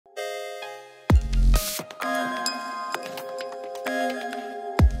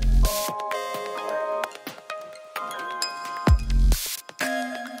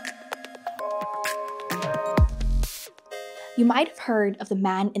You might have heard of the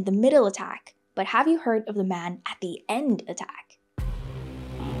man in the middle attack, but have you heard of the man at the end attack?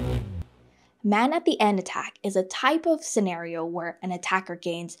 Man at the end attack is a type of scenario where an attacker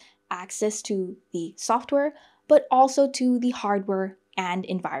gains access to the software, but also to the hardware and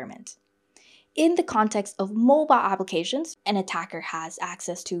environment. In the context of mobile applications, an attacker has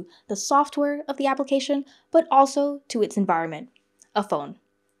access to the software of the application, but also to its environment, a phone.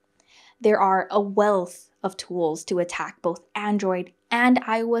 There are a wealth of tools to attack both Android and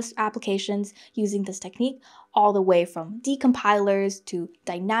iOS applications using this technique, all the way from decompilers to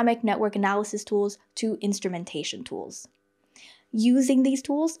dynamic network analysis tools to instrumentation tools. Using these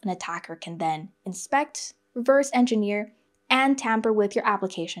tools, an attacker can then inspect, reverse engineer, and tamper with your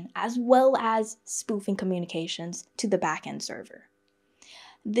application, as well as spoofing communications to the backend server.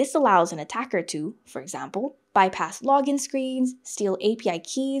 This allows an attacker to, for example, bypass login screens, steal API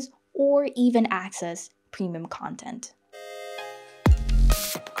keys, or even access premium content.